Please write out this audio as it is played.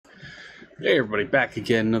Hey everybody, back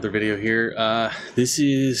again, another video here. This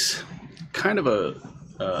is kind of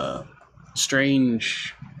a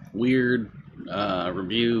strange, weird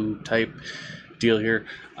review type deal here.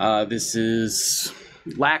 This is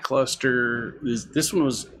Lackluster. This one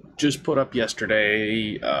was just put up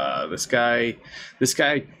yesterday. This guy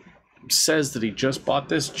says that he just bought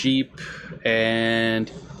this Jeep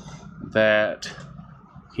and that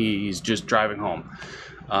he's just driving home.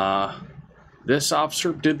 This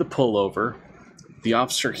officer did the pullover. The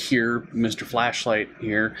officer here, Mr. Flashlight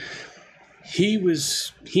here, he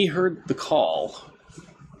heard the call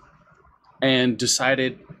and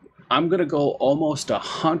decided, I'm gonna go almost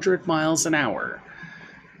 100 miles an hour.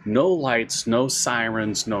 No lights, no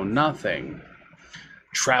sirens, no nothing.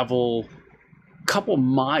 Travel a couple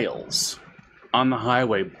miles on the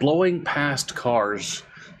highway, blowing past cars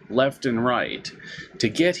left and right to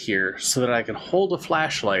get here so that I can hold a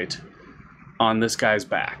flashlight on this guy's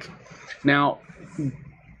back. Now,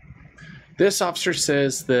 this officer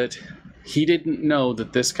says that he didn't know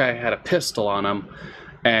that this guy had a pistol on him,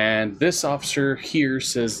 and this officer here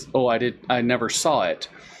says, "Oh, I never saw it,"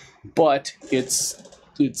 but it's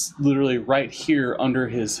literally right here under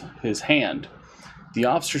his hand. The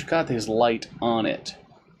officer's got his light on it.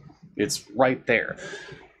 It's right there.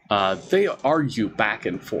 They argue back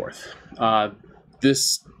and forth.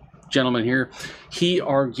 This gentleman here, he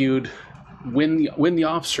argued when the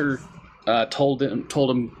officer told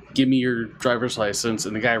him, "Give me your driver's license,"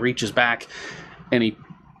 and the guy reaches back and he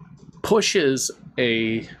pushes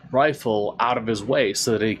a rifle out of his way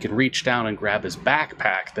so that he can reach down and grab his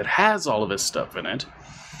backpack that has all of his stuff in it.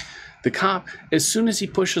 The cop, as soon as he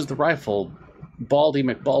pushes the rifle, Baldy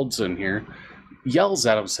McBaldson here yells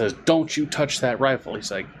at him, says, "Don't you touch that rifle." He's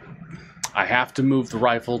like, "I have to move the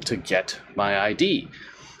rifle to get my ID."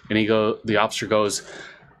 And the officer goes,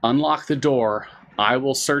 "Unlock the door. I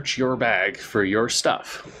will search your bag for your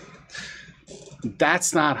stuff."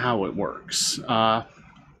 That's not how it works.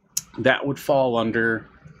 That would fall under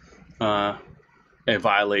a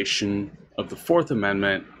violation of the Fourth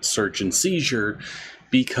Amendment, search and seizure,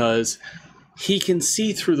 because he can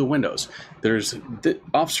see through the windows. The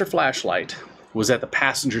officer Flashlight was at the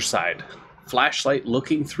passenger side. Flashlight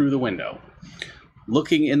looking through the window.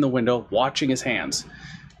 Looking in the window, watching his hands.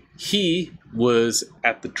 He was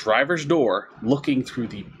at the driver's door, looking through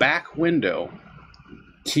the back window,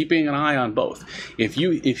 keeping an eye on both. If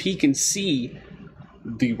he can see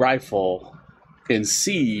the rifle and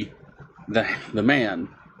see the man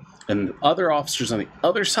and other officers on the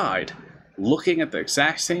other side looking at the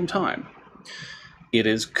exact same time, it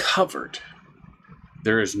is covered.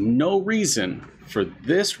 There is no reason for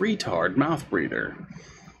this retard mouth breather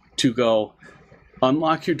to go,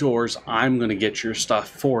 "Unlock your doors, I'm going to get your stuff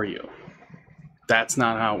for you." That's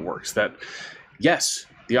not how it works. Yes,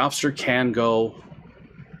 the officer can go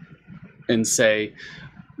and say,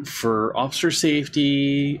 "For officer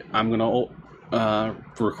safety, I'm going to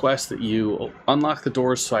request that you unlock the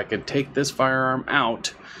doors so I can take this firearm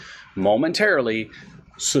out momentarily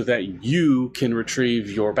so that you can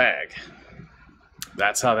retrieve your bag."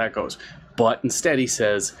 That's how that goes. But instead he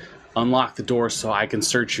says, "Unlock the door so I can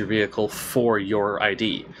search your vehicle for your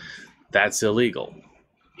ID." That's illegal.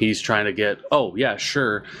 He's trying to get, "Oh yeah,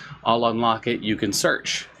 sure, I'll unlock it, you can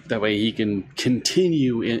search." That way he can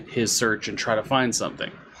continue in his search and try to find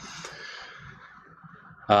something.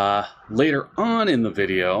 Later on in the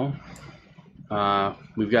video,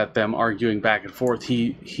 we've got them arguing back and forth.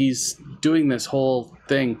 He's doing this whole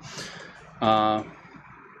thing.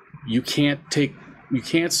 You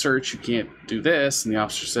can't search, you can't do this. And the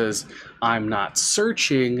officer says, "I'm not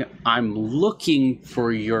searching, I'm looking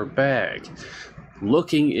for your bag."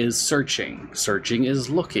 Looking is searching. Searching is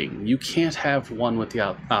looking. You can't have one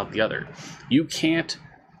without the other. You can't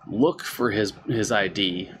look for his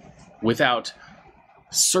ID without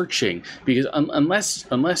searching, because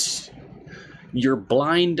unless you're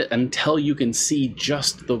blind until you can see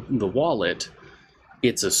just the wallet,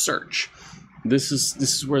 it's a search. This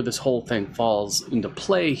is where this whole thing falls into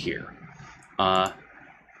play here.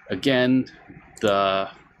 Again,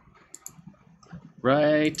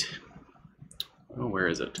 where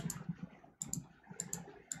is it?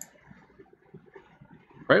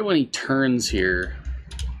 Right when he turns here,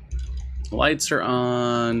 lights are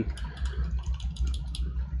on.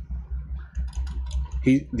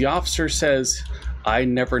 The officer says, "I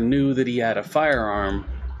never knew that he had a firearm,"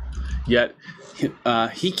 yet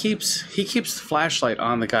he keeps the flashlight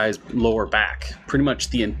on the guy's lower back pretty much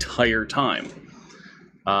the entire time.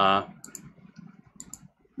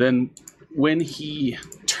 Then when he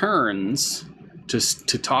turns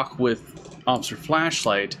to talk with Officer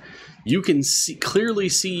Flashlight, You can clearly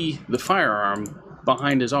see the firearm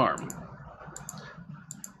behind his arm.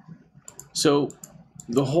 So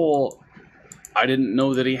the whole "I didn't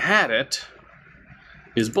know that he had it"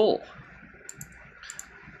 is bull.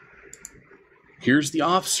 Here's the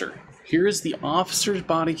officer. Here is the officer's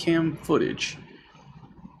body cam footage.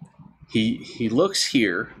 He looks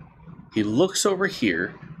here. He looks over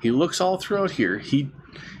here. He looks all throughout here.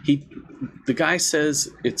 The guy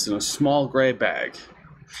says it's in a small gray bag.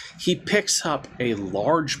 He picks up a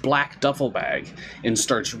large black duffel bag and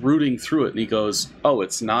starts rooting through it. And he goes, "Oh,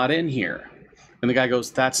 it's not in here." And the guy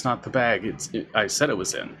goes, "That's not the bag. I said it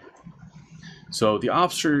was in." So the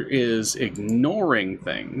officer is ignoring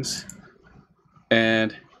things.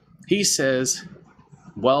 And he says,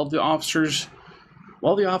 while the officer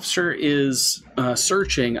is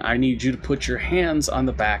searching, "I need you to put your hands on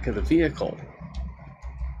the back of the vehicle."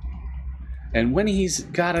 And when he's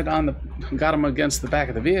got him against the back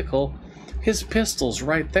of the vehicle, his pistol's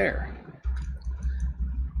right there.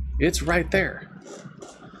 It's right there.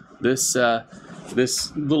 This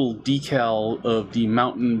little decal of the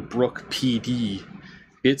Mountain Brook PD,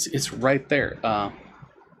 it's right there.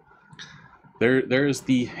 There's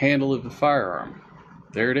the handle of the firearm.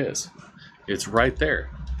 There it is. It's right there.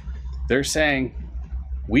 They're saying,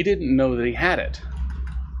 "We didn't know that he had it."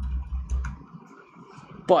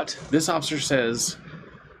 But this officer says,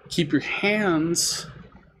 "Keep your hands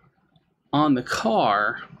on the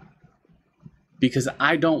car because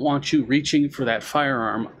I don't want you reaching for that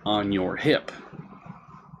firearm on your hip."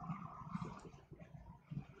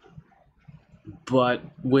 But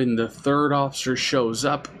when the third officer shows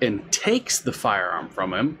up and takes the firearm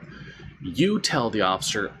from him, you tell the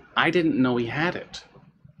officer, "I didn't know he had it.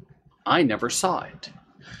 I never saw it."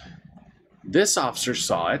 This officer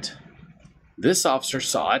saw it. This officer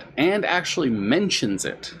saw it and actually mentions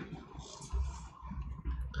it.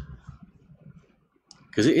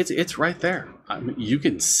 Because it's right there. I mean, you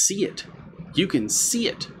can see it. You can see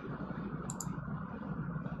it.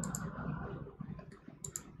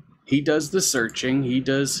 He does the searching. He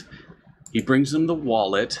brings him the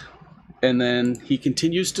wallet, and then he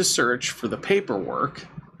continues to search for the paperwork.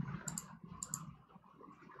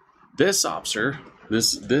 This officer,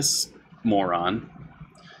 this moron,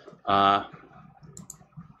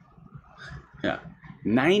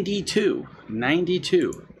 92.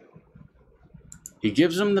 He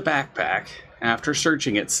gives him the backpack after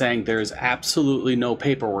searching it, saying there's absolutely no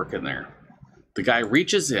paperwork in there. The guy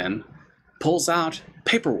reaches in, pulls out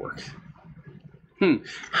paperwork.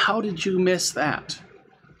 How did you miss that?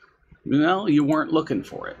 Well, you weren't looking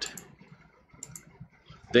for it.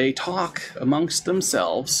 They talk amongst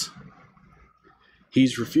themselves.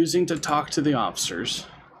 He's refusing to talk to the officers.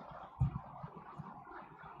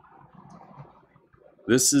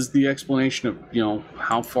 This is the explanation of,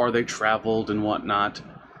 how far they traveled and whatnot.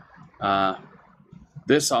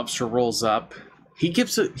 This officer rolls up. He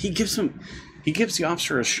gives the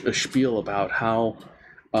officer a spiel about how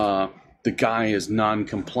the guy is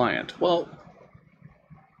non-compliant. Well,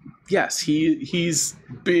 yes, he's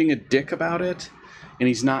being a dick about it, and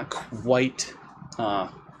he's not quite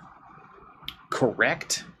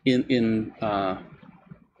correct in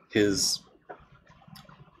his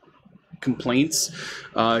complaints.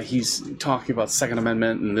 He's talking about Second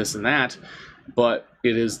Amendment and this and that, but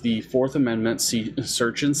it is the Fourth Amendment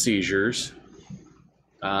search and seizures.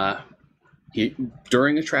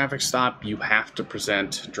 During a traffic stop, you have to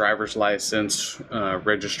present driver's license,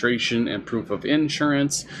 registration, and proof of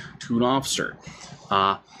insurance to an officer.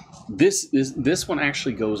 This one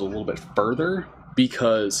actually goes a little bit further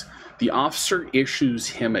because the officer issues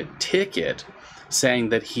him a ticket saying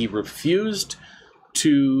that he refused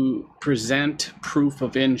to present proof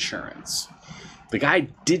of insurance. The guy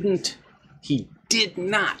did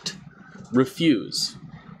not refuse.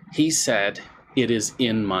 He said, "It is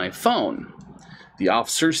in my phone." The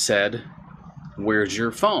officer said, "Where's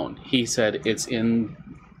your phone?" He said, "It's in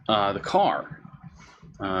the car,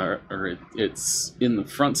 or it's in the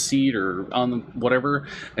front seat or on the whatever."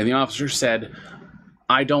 And the officer said,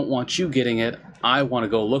 "I don't want you getting it. I want to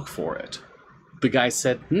go look for it." The guy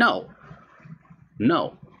said, No.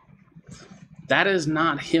 That is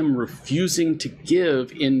not him refusing to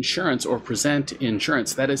give insurance or present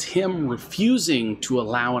insurance. That is him refusing to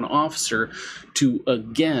allow an officer to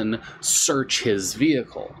again search his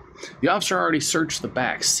vehicle. The officer already searched the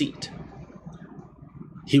back seat.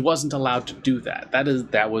 He wasn't allowed to do that.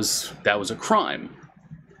 That was a crime.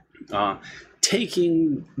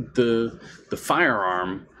 Taking the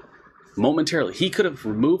firearm momentarily, he could have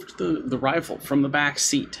removed the rifle from the back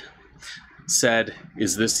seat. Said,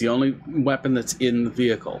 "Is this the only weapon that's in the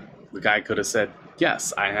vehicle?" The guy could have said,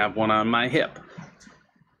 Yes, I have one on my hip.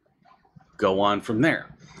 Go on from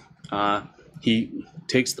there. He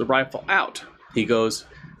takes the rifle out. He goes,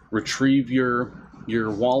 retrieve your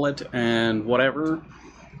wallet and whatever.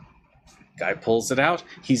 Guy pulls it out.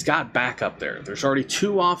 He's got backup there. There's already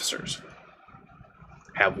 2 officers.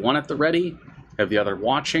 Have one at the ready, have the other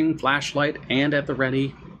watching, flashlight, and at the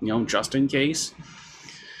ready, just in case.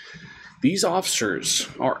 These officers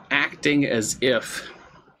are acting as if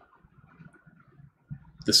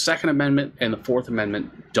the Second Amendment and the Fourth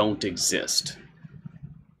Amendment don't exist.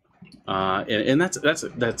 And that's a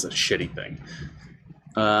shitty thing.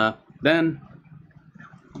 Then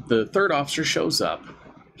the third officer shows up.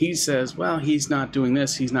 He says, well, he's not doing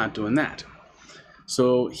this, he's not doing that.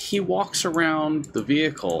 So he walks around the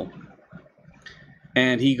vehicle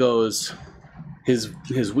and he goes, his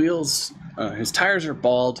wheels, his tires are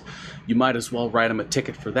bald. You might as well write him a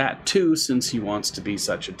ticket for that too, since he wants to be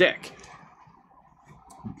such a dick.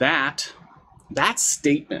 That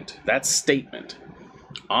statement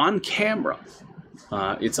on camera.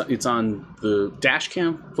 It's on the dash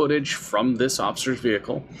cam footage from this officer's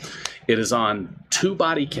vehicle. It is on 2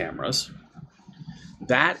 body cameras.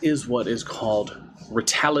 That is what is called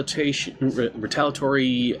retaliatory.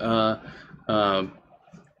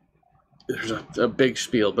 There's a big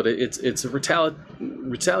spiel, but it's a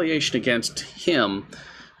retaliation against him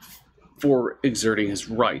for exerting his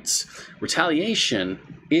rights. Retaliation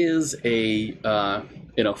is an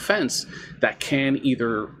offense that can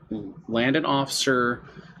either land an officer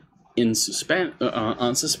on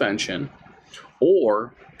suspension,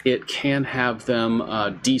 or it can have them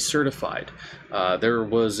decertified. There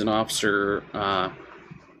was an officer, I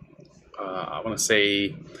want to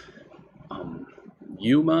say,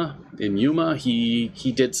 Yuma. In Yuma,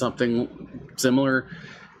 he did something similar,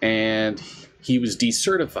 and he was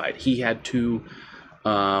decertified. He had to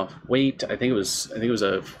wait. I think it was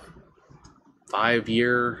a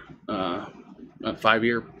 5-year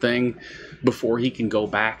thing before he can go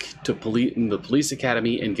back to the police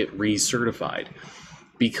academy and get recertified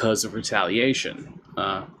because of retaliation.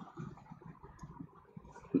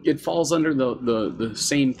 It falls under the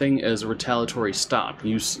same thing as a retaliatory stop.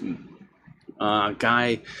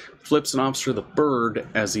 Guy flips an officer the bird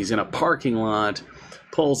as he's in a parking lot,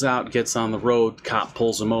 pulls out, gets on the road, cop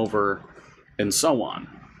pulls him over, and so on.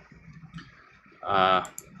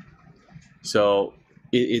 So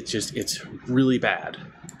it's really bad.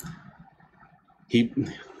 See,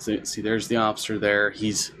 there's the officer there.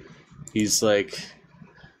 He's like,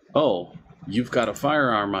 oh, you've got a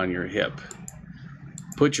firearm on your hip.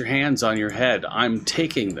 Put your hands on your head. I'm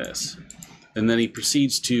taking this. And then he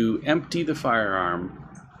proceeds to empty the firearm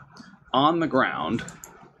on the ground.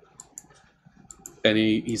 And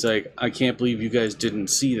he's like, I can't believe you guys didn't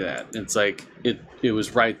see that. And it's like, it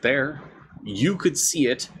was right there. You could see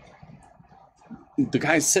it. The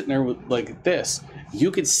guy's sitting there like this.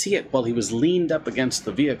 You could see it while he was leaned up against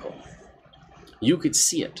the vehicle. You could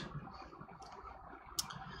see it.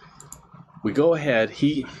 We go ahead.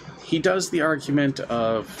 He does the argument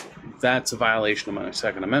of that's a violation of my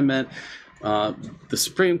Second Amendment. The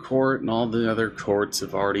Supreme Court and all the other courts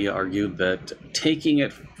have already argued that taking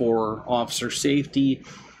it for officer safety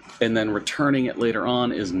and then returning it later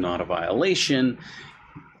on is not a violation.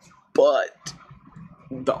 But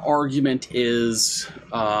the argument is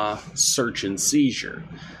search and seizure.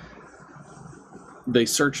 They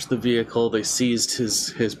searched the vehicle, they seized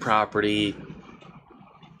his property.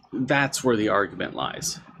 That's where the argument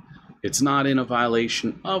lies. It's not in a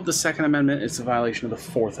violation of the Second Amendment, it's a violation of the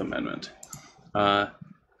Fourth Amendment.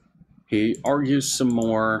 He argues some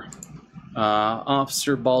more.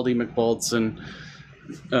 Officer Baldy McBaldson,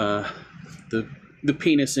 the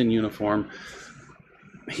penis in uniform,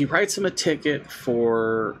 he writes him a ticket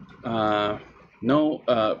for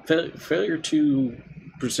failure to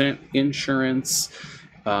present insurance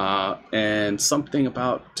and something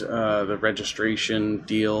about the registration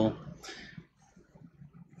deal.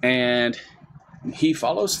 And he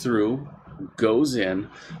follows through, goes in,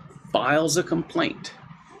 files a complaint.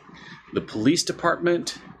 The police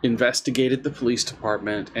department investigated the police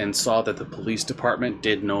department and saw that the police department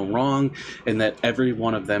did no wrong and that every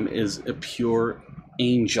one of them is a pure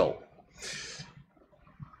angel.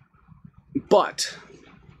 But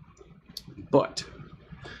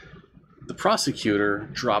the prosecutor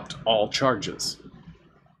dropped all charges.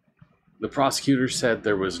 The prosecutor said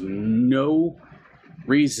there was no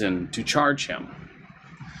reason to charge him.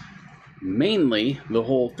 Mainly, the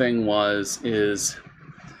whole thing is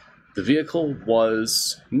the vehicle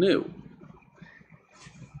was new.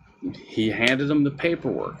 He handed him the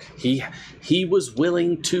paperwork. He was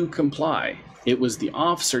willing to comply. It was the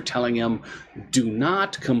officer telling him, do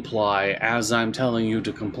not comply as I'm telling you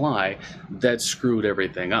to comply, that screwed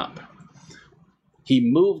everything up. He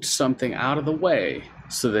moved something out of the way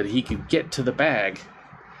so that he could get to the bag,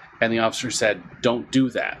 and the officer said, don't do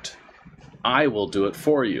that. I will do it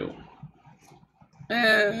for you.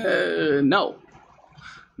 No.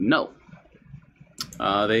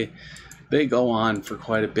 They go on for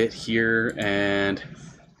quite a bit here, and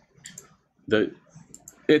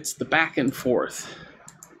it's the back and forth.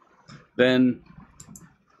 Then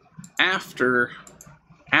after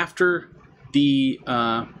he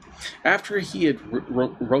had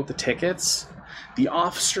wrote the tickets, the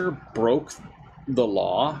officer broke the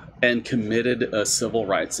law and committed a civil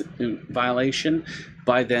rights violation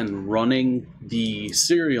by then running the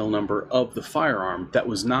serial number of the firearm that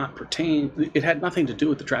was not it had nothing to do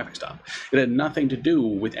with the traffic stop. It had nothing to do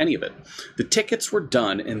with any of it. The tickets were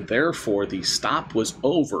done, and therefore the stop was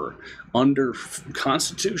over under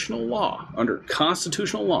constitutional law.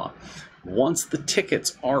 Once the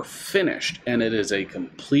tickets are finished and it is a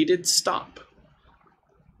completed stop,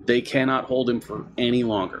 they cannot hold him for any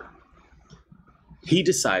longer. He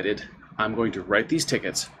decided, I'm going to write these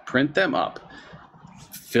tickets, print them up,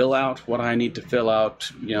 fill out what I need to fill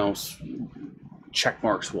out, check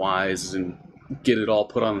marks wise, and get it all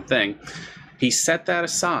put on the thing. He set that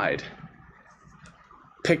aside,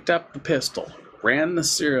 picked up the pistol, ran the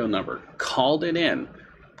serial number, called it in,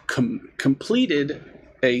 completed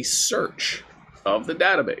a search of the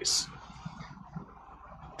database.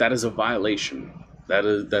 That is a violation. That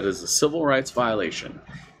is a civil rights violation.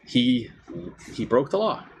 He broke the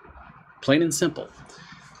law, plain and simple.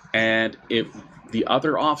 And if the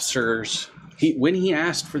other officers, when he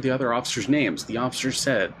asked for the other officers' names, the officer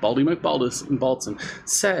said, Baldy McBaldson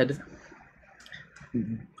said,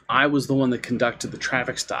 I was the one that conducted the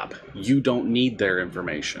traffic stop. You don't need their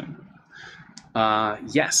information.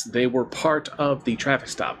 Yes, they were part of the traffic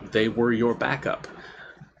stop. They were your backup.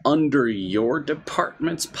 Under your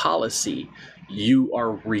department's policy, you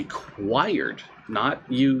are required, not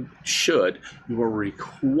you should, you are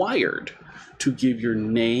required to give your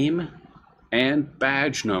name and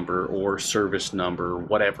badge number or service number,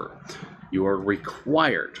 whatever. You are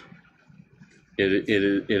required. It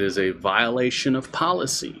is a violation of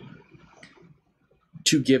policy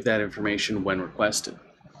to give that information when requested.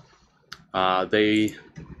 They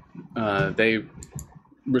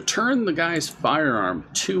return the guy's firearm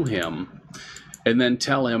to him and then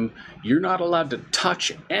tell him, you're not allowed to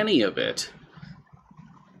touch any of it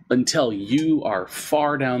until you are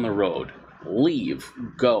far down the road. Leave.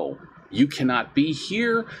 Go. You cannot be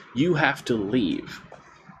here. You have to leave.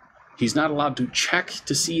 He's not allowed to check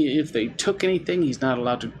to see if they took anything. He's not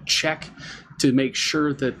allowed to check to make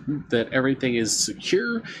sure that everything is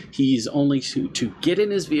secure. He's only to get in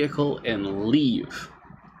his vehicle and leave.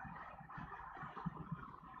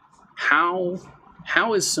 How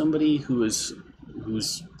is somebody who's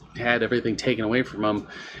had everything taken away from him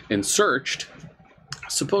and searched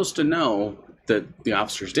supposed to know that the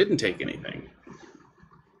officers didn't take anything?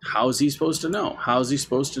 How is he supposed to know? How is he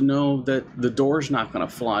supposed to know that the door's not going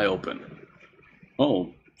to fly open?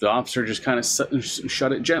 Oh, the officer just kind of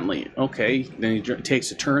shut it gently. Okay, then he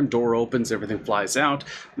takes a turn, door opens, everything flies out.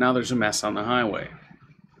 Now there's a mess on the highway.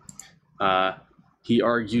 He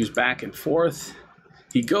argues back and forth.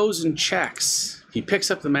 He goes and checks. He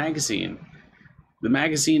picks up the magazine. The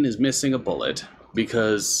magazine is missing a bullet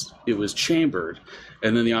because it was chambered.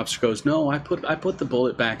 And then the officer goes, no, I put the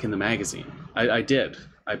bullet back in the magazine. I did.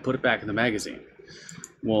 I put it back in the magazine.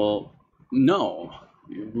 Well, no.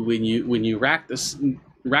 When you racked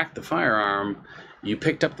the firearm, you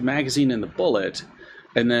picked up the magazine and the bullet,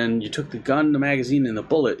 and then you took the gun, the magazine, and the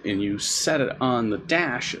bullet, and you set it on the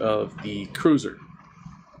dash of the cruiser.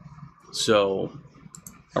 So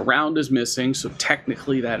a round is missing, so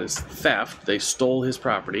technically that is theft. They stole his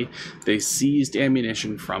property. They seized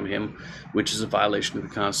ammunition from him, which is a violation of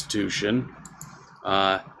the Constitution.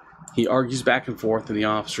 He argues back and forth, and the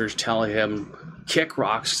officers tell him, kick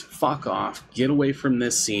rocks, fuck off, get away from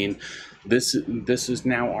this scene. This is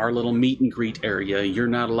now our little meet and greet area. You're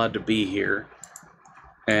not allowed to be here.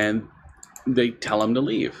 And they tell him to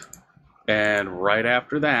leave. And right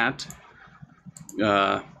after that,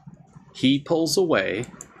 he pulls away,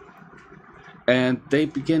 and they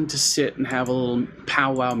begin to sit and have a little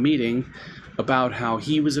powwow meeting about how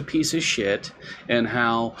he was a piece of shit and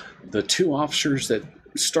how the two officers that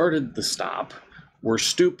started the stop were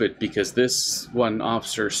stupid because this one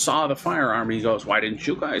officer saw the firearm and he goes, why didn't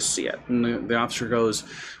you guys see it? And the officer goes,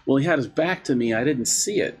 well, he had his back to me, I didn't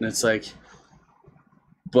see it. And it's like,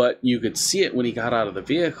 but you could see it when he got out of the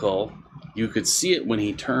vehicle. You could see it when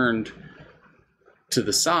he turned to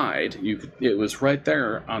the side. It was right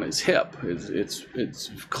there on his hip. It's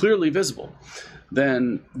clearly visible.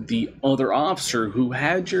 Then the other officer who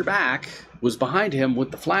had your back was behind him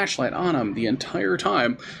with the flashlight on him the entire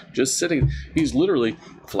time, just sitting. He's literally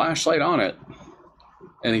flashlight on it.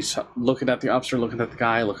 And he's looking at the officer, looking at the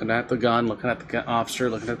guy, looking at the gun, looking at the officer,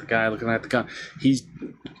 looking at the guy, looking at the gun. He's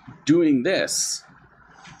doing this.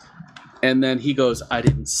 And then he goes, I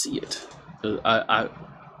didn't see it.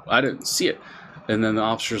 I didn't see it. And then the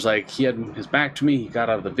officer's like, he had his back to me. He got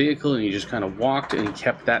out of the vehicle and he just kind of walked and he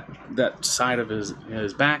kept that side of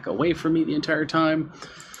his back away from me the entire time.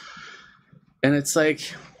 And it's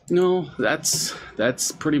like, no, that's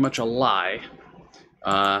pretty much a lie.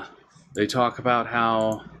 They talk about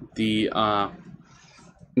how this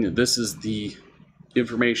is the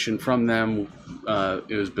information from them.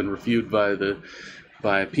 It has been reviewed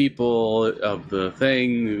by people of the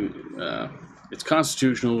thing. It's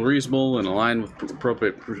constitutional, reasonable, and aligned with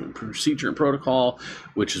appropriate procedure and protocol,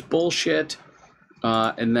 which is bullshit.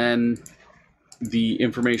 And then the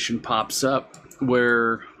information pops up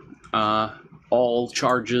where all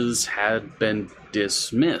charges had been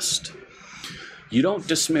dismissed. You don't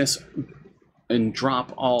dismiss and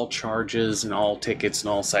drop all charges and all tickets and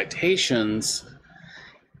all citations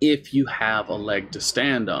if you have a leg to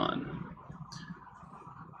stand on.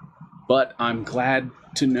 But I'm glad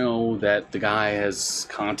to know that the guy has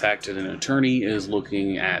contacted an attorney, is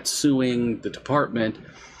looking at suing the department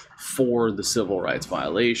for the civil rights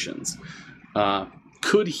violations.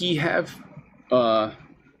 Could he have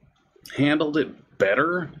handled it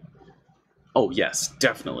better? Oh yes,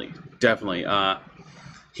 definitely.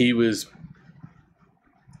 He was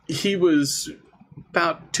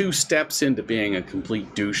about 2 steps into being a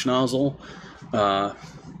complete douche nozzle.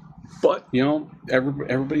 But you know,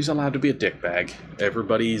 everybody's allowed to be a dickbag.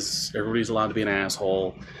 Everybody's allowed to be an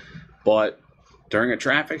asshole. But during a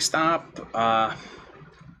traffic stop,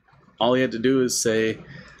 all he had to do is say,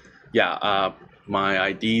 "Yeah, my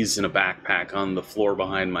ID's in a backpack on the floor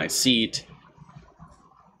behind my seat.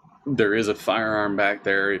 There is a firearm back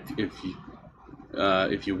there. If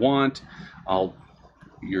you want,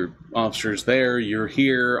 your officer's there. You're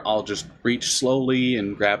here. I'll just reach slowly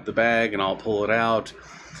and grab the bag, and I'll pull it out."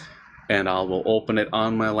 And I will open it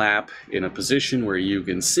on my lap in a position where you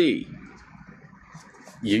can see.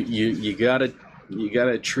 You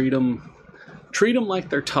gotta treat them like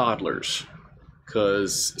they're toddlers,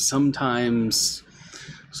 because sometimes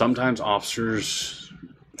officers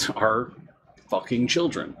are fucking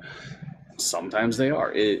children. Sometimes they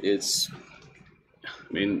are. I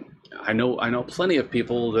mean, I know plenty of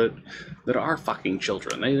people that are fucking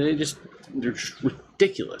children. They're just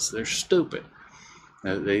ridiculous. They're stupid.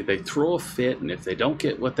 They throw a fit, and if they don't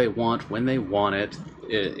get what they want when they want it,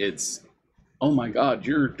 it's, oh my god,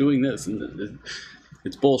 you're doing this, and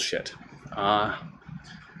it's bullshit. The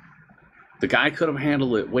guy could have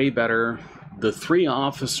handled it way better. The 3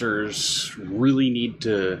 officers really need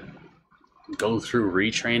to go through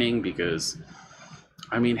retraining, because,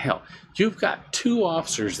 I mean, hell, you've got 2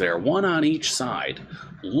 officers there, 1 on each side,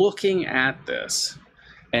 looking at this,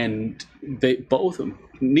 and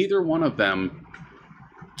neither one of them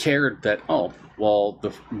cared that, oh, well,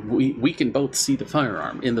 we can both see the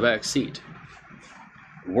firearm in the back seat.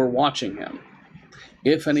 We're watching him.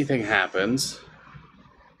 If anything happens,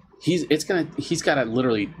 he's got to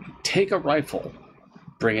literally take a rifle,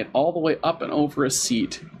 bring it all the way up and over a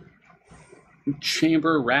seat,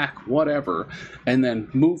 chamber, rack, whatever, and then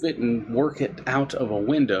move it and work it out of a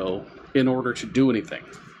window in order to do anything.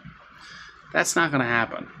 That's not going to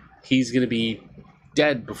happen. He's going to be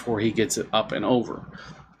dead before he gets it up and over.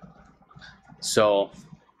 So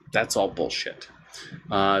that's all bullshit.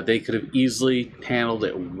 They could have easily handled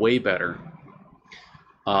it way better.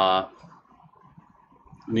 I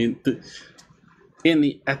mean,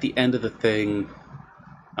 at the end of the thing,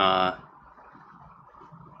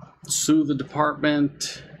 sue the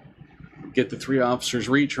department, get the 3 officers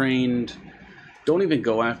retrained. Don't even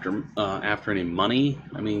go after any money.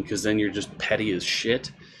 I mean, because then you're just petty as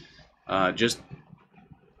shit. Just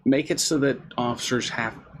make it so that officers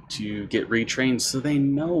have to get retrained so they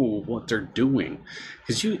know what they're doing.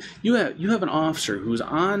 Because you have an officer who's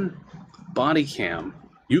on body cam.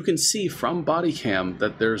 You can see from body cam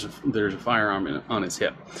that there's a firearm on his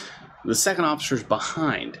hip. The second officer's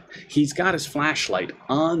behind. He's got his flashlight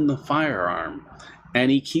on the firearm,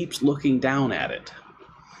 and he keeps looking down at it.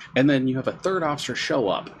 And then you have a third officer show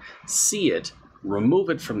up, see it, remove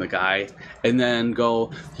it from the guy, and then go,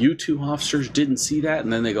 "You 2 officers didn't see that?"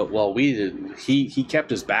 And then they go, "Well, we did. He kept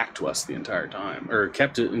his back to us the entire time, or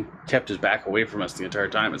kept his back away from us the entire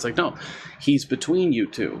time." It's like, no, he's between you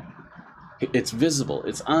 2. It's visible.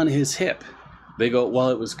 It's on his hip. They go, well,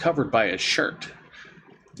 it was covered by his shirt.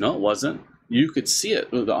 No, it wasn't. You could see it.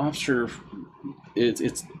 The officer,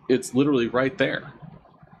 it's literally right there.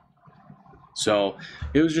 So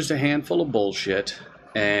it was just a handful of bullshit,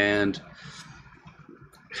 and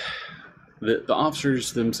the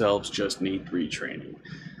officers themselves just need retraining.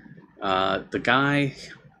 The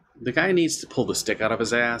guy needs to pull the stick out of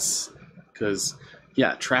his ass, because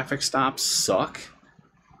yeah, traffic stops suck,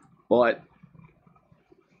 but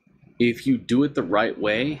if you do it the right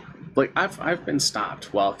way, like I've been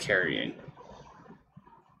stopped while carrying.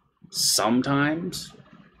 Sometimes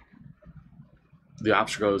the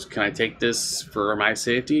officer goes, "Can I take this for my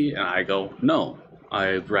safety?" And I go, "No,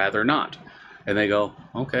 I'd rather not." And they go,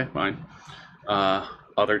 "Okay, fine."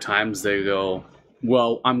 Other times they go,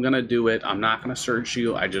 "Well, I'm gonna do it. I'm not gonna search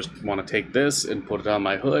you. I just want to take this and put it on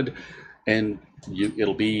my hood, and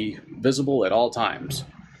it'll be visible at all times."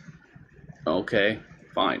 Okay,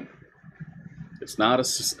 fine. It's not a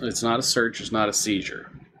search. It's not a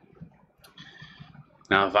seizure.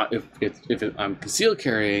 Now, if I'm concealed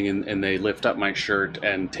carrying and they lift up my shirt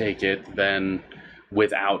and take it, then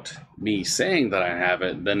without me saying that I have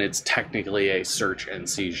it, then it's technically a search and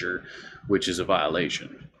seizure, which is a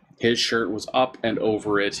violation. His shirt was up and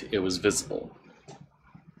over it. It was visible.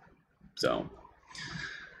 So,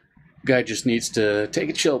 guy just needs to take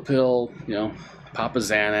a chill pill, pop a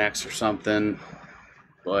Xanax or something.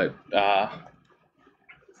 But,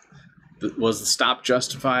 was the stop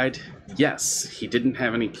justified? Yes. He didn't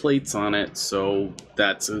have any plates on it, so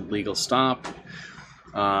that's a legal stop.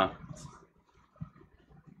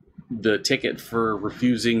 The ticket for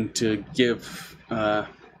refusing to give the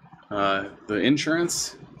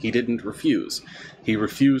insurance, he didn't refuse. He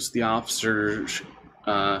refused the officer's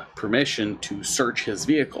permission to search his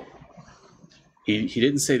vehicle. He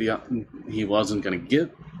didn't say he wasn't going to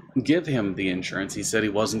give him the insurance. He said he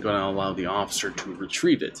wasn't going to allow the officer to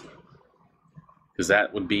retrieve it, because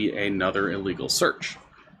that would be another illegal search.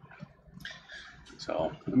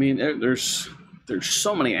 So, I mean, there's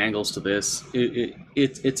so many angles to this.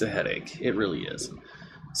 It's a headache. It really is.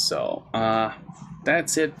 So,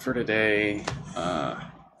 that's it for today.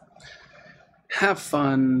 Have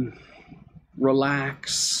fun,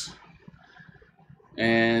 relax,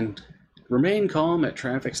 and remain calm at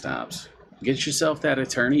traffic stops. Get yourself that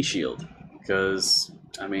attorney shield, because,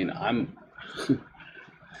 I mean,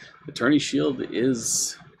 Attorney Shield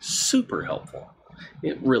is super helpful.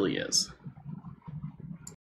 It really is.